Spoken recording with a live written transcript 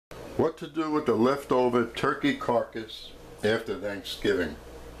What to do with the leftover turkey carcass after Thanksgiving?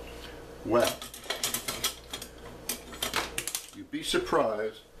 Well, you'd be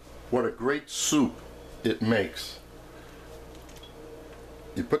surprised what a great soup it makes.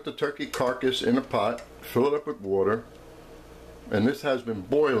 You put the turkey carcass in a pot, fill it up with water, and this has been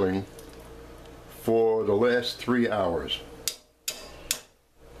boiling for the last 3 hours.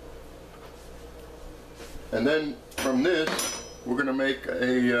 And then from this, we're going to make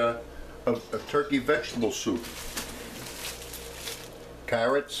a turkey vegetable soup.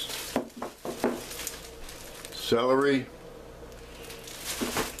 Carrots, celery,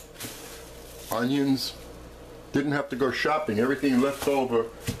 onions. Didn't have to go shopping. Everything left over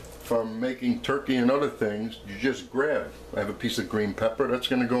from making turkey and other things, you just grab. I have a piece of green pepper that's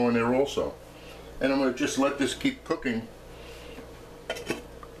going to go in there also. And I'm going to just let this keep cooking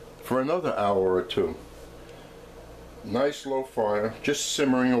for another hour or two. Nice low fire, just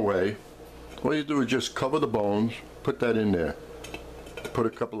simmering away. All you do is just cover the bones, put that in there. Put a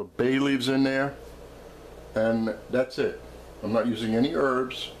couple of bay leaves in there, and that's it. I'm not using any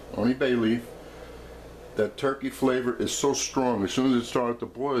herbs, only bay leaf. That turkey flavor is so strong, as soon as it started to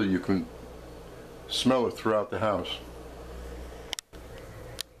boil, you can smell it throughout the house.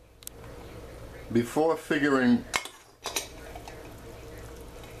 Before figuring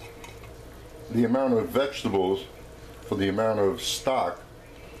the amount of vegetables for the amount of stock,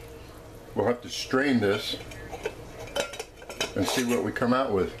 we'll have to strain this and see what we come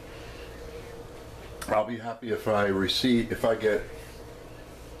out with. I'll be happy if I get,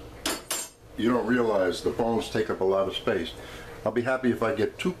 you don't realize the bones take up a lot of space. I'll be happy if I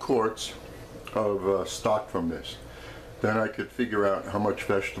get 2 quarts of stock from this. Then I could figure out how much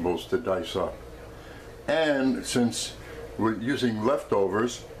vegetables to dice up. And since we're using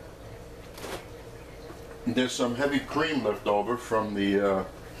leftovers, there's some heavy cream left over from the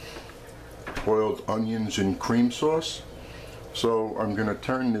boiled onions and cream sauce. So I'm going to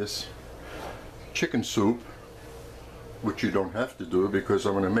turn this chicken soup, which you don't have to do because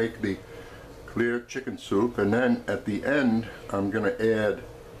I'm going to make the clear chicken soup, and then at the end I'm going to add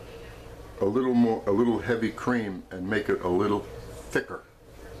a little heavy cream and make it a little thicker,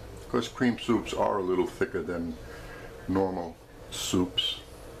 because cream soups are a little thicker than normal soups.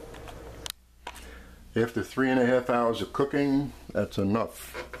 After 3.5 hours of cooking, that's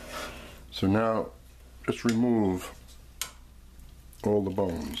enough. So now just remove all the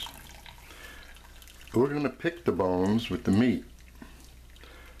bones. We're going to pick the bones with the meat.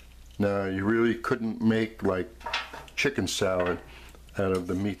 Now you really couldn't make like chicken salad out of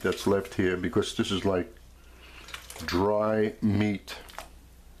the meat that's left here, because this is like dry meat.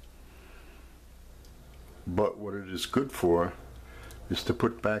 But what it is good for is to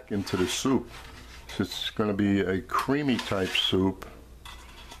put back into the soup. So it's going to be a creamy type soup,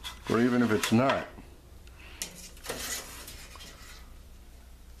 or even if it's not,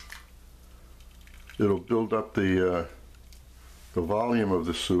 it'll build up the volume of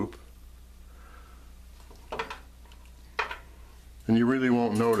the soup, and you really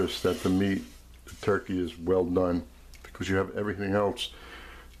won't notice that the turkey is well done, because you have everything else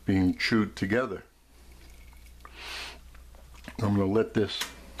being chewed together. I'm going to let this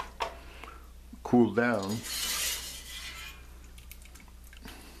cool down.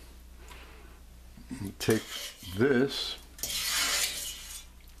 Take this.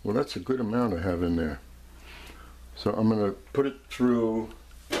 Well, that's a good amount I have in there. So I'm going to put it through,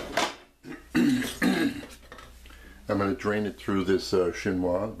 I'm going to drain it through this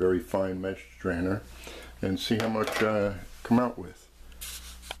chinois, very fine mesh strainer, and see how much I come out with.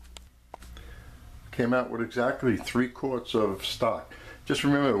 Came out with exactly 3 quarts of stock. Just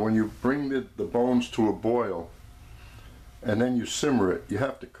remember, when you bring the bones to a boil and then you simmer it, you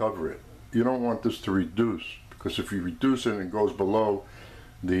have to cover it. You don't want this to reduce, because if you reduce it and it goes below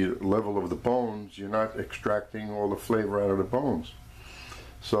the level of the bones, you're not extracting all the flavor out of the bones.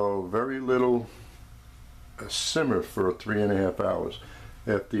 So very little simmer for 3.5 hours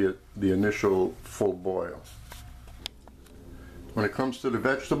after the initial full boil. When it comes to the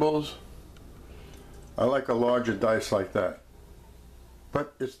vegetables, I like a larger dice like that,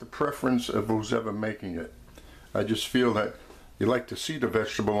 but it's the preference of who's ever making it. I just feel that you like to see the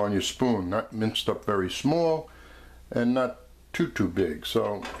vegetable on your spoon, not minced up very small and not too big.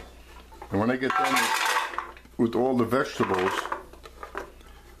 So, and when I get done with all the vegetables,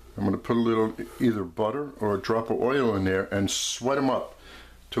 I'm going to put a little either butter or a drop of oil in there and sweat them up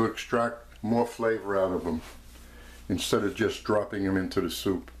to extract more flavor out of them, instead of just dropping them into the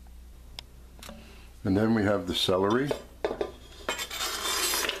soup. And then we have the celery.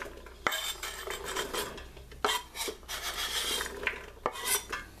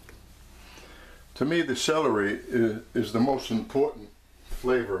 To me, the celery is the most important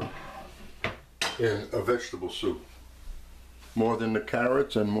flavor in a vegetable soup. More than the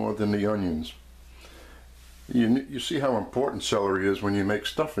carrots and more than the onions. You see how important celery is when you make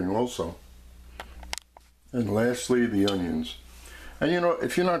stuffing also. And lastly, the onions. And you know,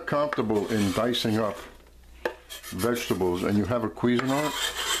 if you're not comfortable in dicing up vegetables and you have a Cuisinart,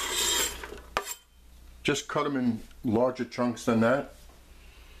 just cut them in larger chunks than that,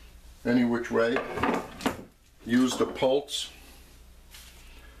 any which way. Use the pulse.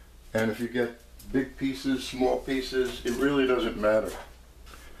 And if you get big pieces, small pieces, it really doesn't matter.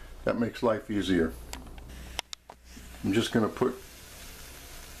 That makes life easier. I'm just going to put,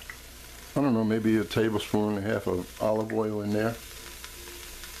 I don't know, maybe a tablespoon and a half of olive oil in there.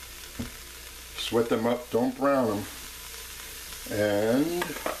 Sweat them up, don't brown them. And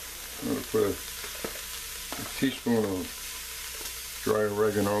I'm going to put a teaspoon of dry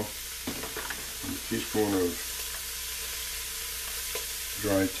oregano, and a teaspoon of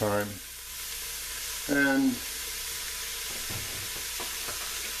dry thyme, and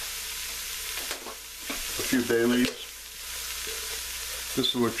a few bay leaves.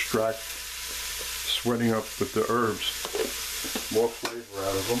 This will extract sweating up with the herbs more flavor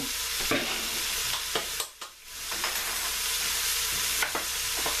out of them.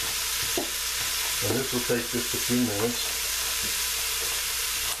 And this will take just a few minutes.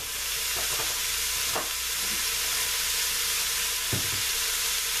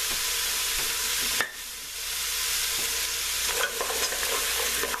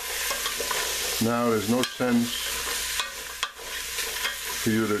 Now there's no sense for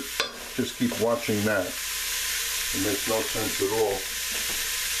you to just keep watching that. It makes no sense at all.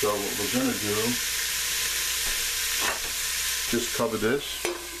 So what we're going to do, just cover this.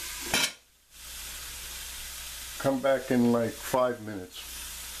 Come back in like 5 minutes.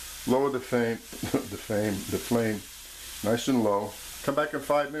 Lower the flame, nice and low. Come back in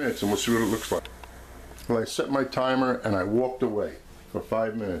 5 minutes and we'll see what it looks like. Well, I set my timer and I walked away for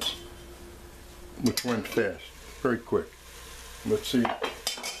 5 minutes, which went fast, very quick. Let's see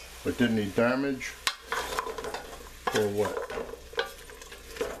if it did any damage or what.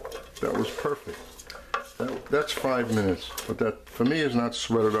 That was perfect. That's 5 minutes, but that for me is not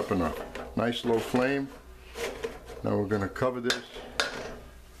sweated up enough. Nice low flame. Now we're going to cover this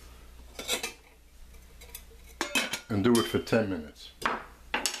and do it for 10 minutes,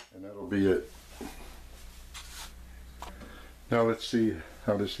 and that'll be it. Now let's see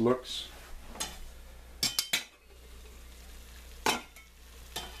how this looks.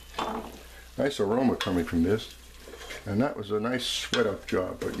 Nice aroma coming from this, and that was a nice sweat up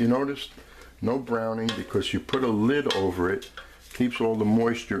job. But you noticed no browning because you put a lid over it, keeps all the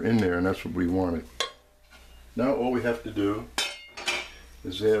moisture in there, and that's what we wanted. Now all we have to do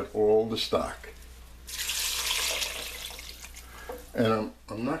is add all the stock. And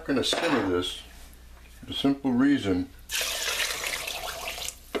I'm not going to simmer this for the simple reason,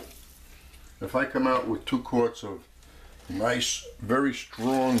 if I come out with 2 quarts of nice, very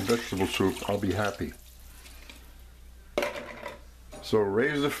strong vegetable soup, I'll be happy. So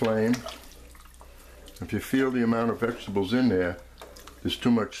raise the flame. If you feel the amount of vegetables in there, there's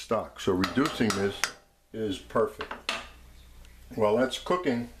too much stock. So reducing this is perfect. While that's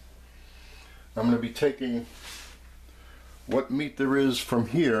cooking, I'm going to be taking what meat there is from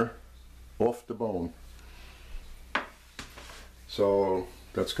here off the bone. So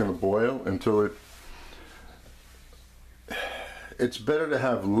that's going to boil until it's better to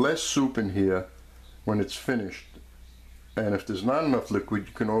have less soup in here when it's finished, and if there's not enough liquid,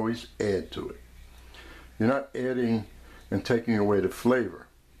 you can always add to it. You're not adding and taking away the flavor,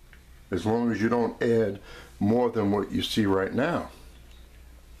 as long as you don't add more than what you see right now.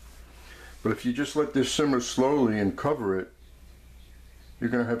 But if you just let this simmer slowly and cover it,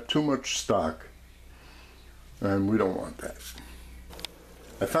 you're going to have too much stock, and we don't want that.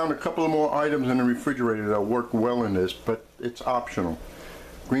 I found a couple of more items in the refrigerator that work well in this, but it's optional.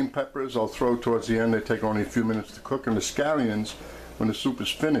 Green peppers I'll throw towards the end. They take only a few minutes to cook, and the scallions when the soup is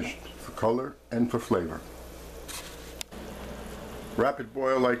finished, for color and for flavor. Rapid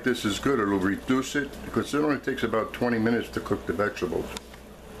boil like this is good. It'll reduce it because it only takes about 20 minutes to cook the vegetables.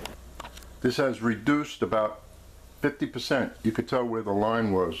 This has reduced about 50%. You could tell where the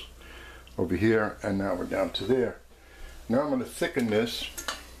line was over here, and now we're down to there. Now I'm going to thicken this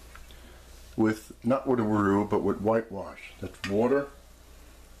with, not with a roux, but with whitewash. That's water,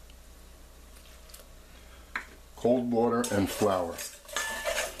 cold water, and flour.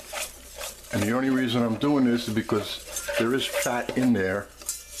 And the only reason I'm doing this is because there is fat in there,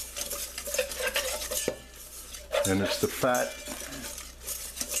 and it's the fat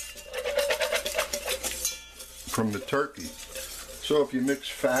from the turkey. So if you mix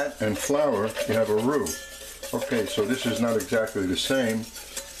fat and flour, you have a roux. Okay, so this is not exactly the same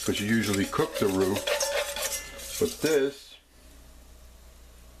because you usually cook the roux, but this,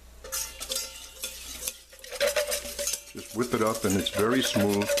 just whip it up and it's very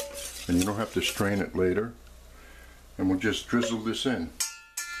smooth and you don't have to strain it later. And we'll just drizzle this in.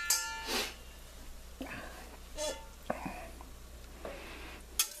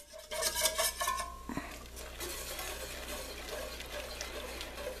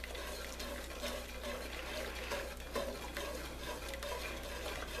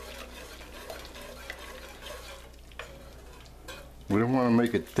 We don't want to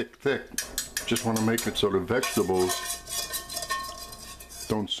make it thick. Just want to make it so the vegetables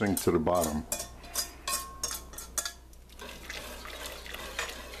don't sink to the bottom.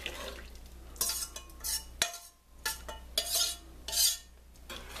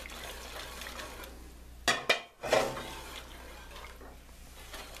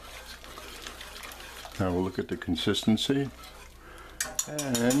 Now we'll look at the consistency,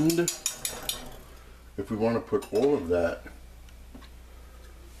 and if we want to put all of that,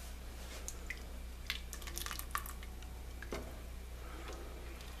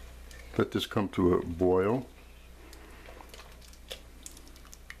 let this come to a boil.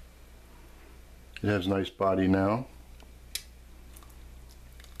 It has nice body now.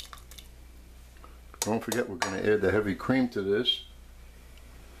 Don't forget, we're going to add the heavy cream to this.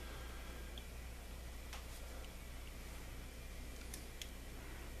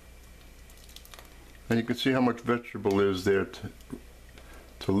 And you can see how much vegetable is there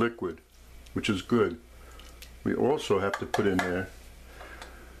to liquid, which is good. We also have to put in there,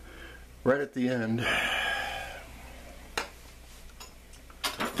 right at the end,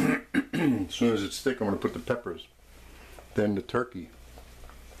 as soon as it's thick, I'm going to put the peppers, then the turkey.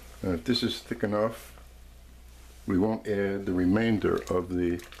 And if this is thick enough, we won't add the remainder of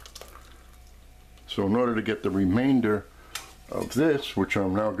the, so in order to get the remainder of this, which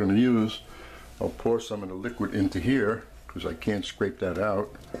I'm now going to use, I'll pour some of the liquid into here because I can't scrape that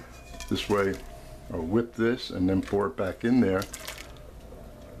out. This way I'll whip this and then pour it back in there,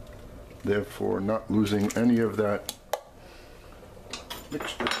 therefore not losing any of that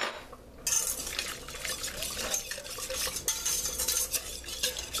mixture.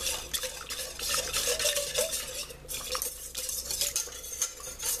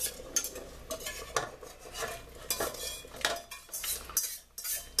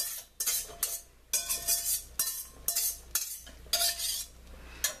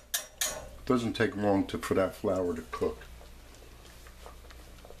 It doesn't take long for that flour to cook.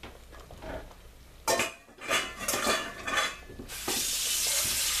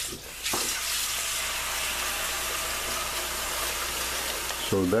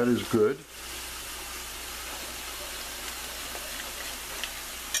 So that is good.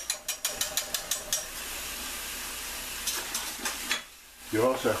 You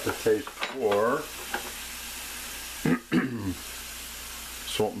also have to taste for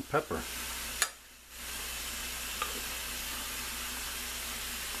salt and pepper.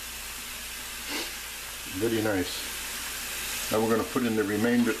 Very nice. Now we're going to put in the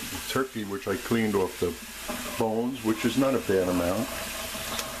remainder of the turkey, which I cleaned off the bones, which is not a bad amount.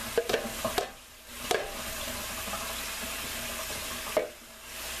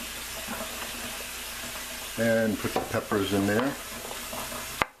 And put the peppers in there.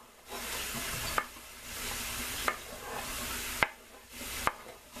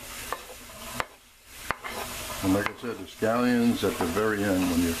 And like I said, the scallions at the very end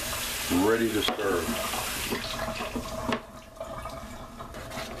when you're ready to serve.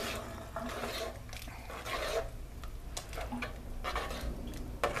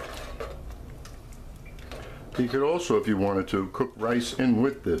 You could also, if you wanted to, cook rice in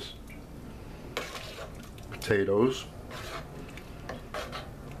with this. Potatoes,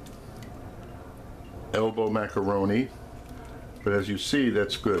 elbow macaroni, but as you see,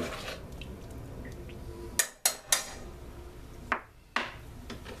 that's good.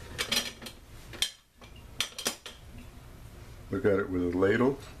 Look at it with a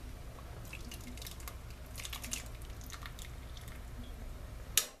ladle.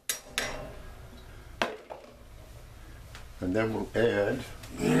 And then we'll add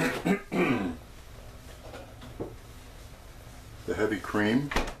the heavy cream.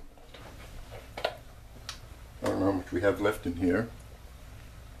 I don't know how much we have left in here.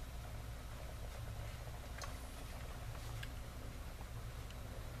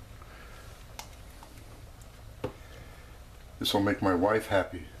 This will make my wife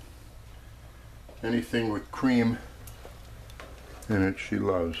happy. Anything with cream in it she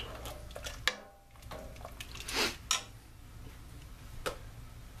loves.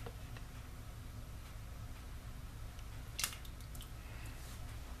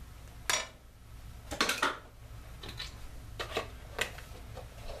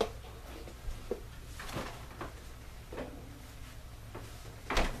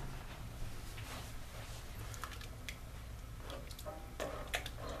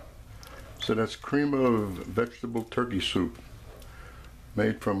 So that's cream of vegetable turkey soup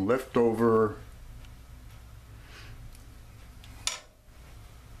made from leftover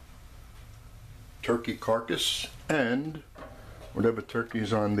turkey carcass and whatever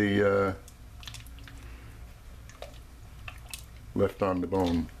turkey's on the left on the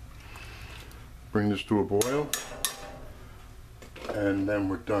bone. Bring this to a boil and then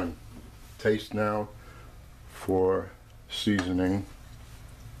we're done. Taste now for seasoning.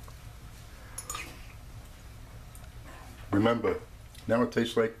 Remember, now it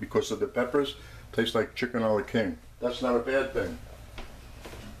tastes like, because of the peppers, tastes like chicken a la king. That's not a bad thing.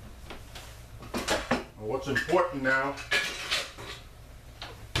 What's important now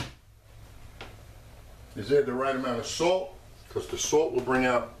is add the right amount of salt, because the salt will bring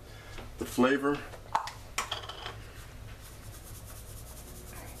out the flavor.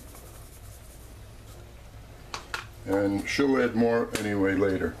 And she'll add more anyway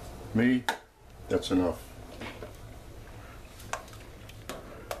later. Me, that's enough.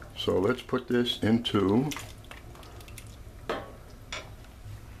 So let's put this into,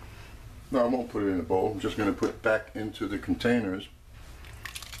 no, I won't put it in a bowl. I'm just going to put it back into the containers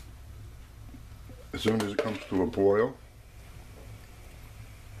as soon as it comes to a boil.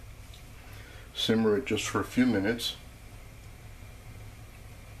 Simmer it just for a few minutes.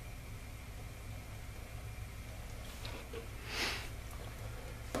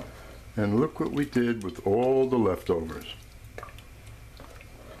 And look what we did with all the leftovers.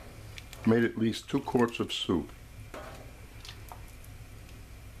 Made at least 2 quarts of soup.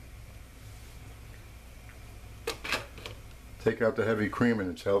 Take out the heavy cream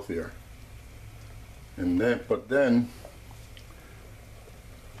and it's healthier. And then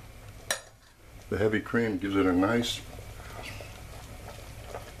the heavy cream gives it a nice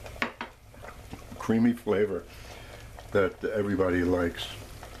creamy flavor that everybody likes.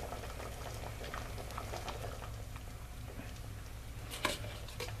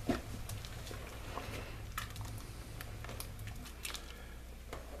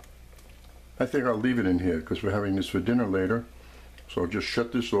 I think I'll leave it in here because we're having this for dinner later. So I'll just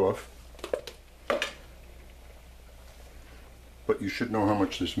shut this off. But you should know how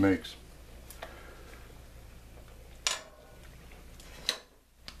much this makes.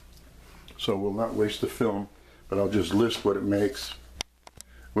 So we'll not waste the film, but I'll just list what it makes.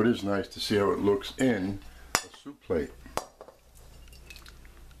 What is nice to see how it looks in a soup plate.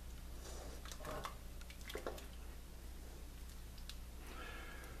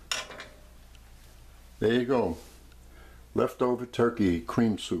 There you go. Leftover turkey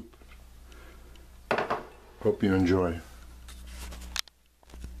cream soup. Hope you enjoy.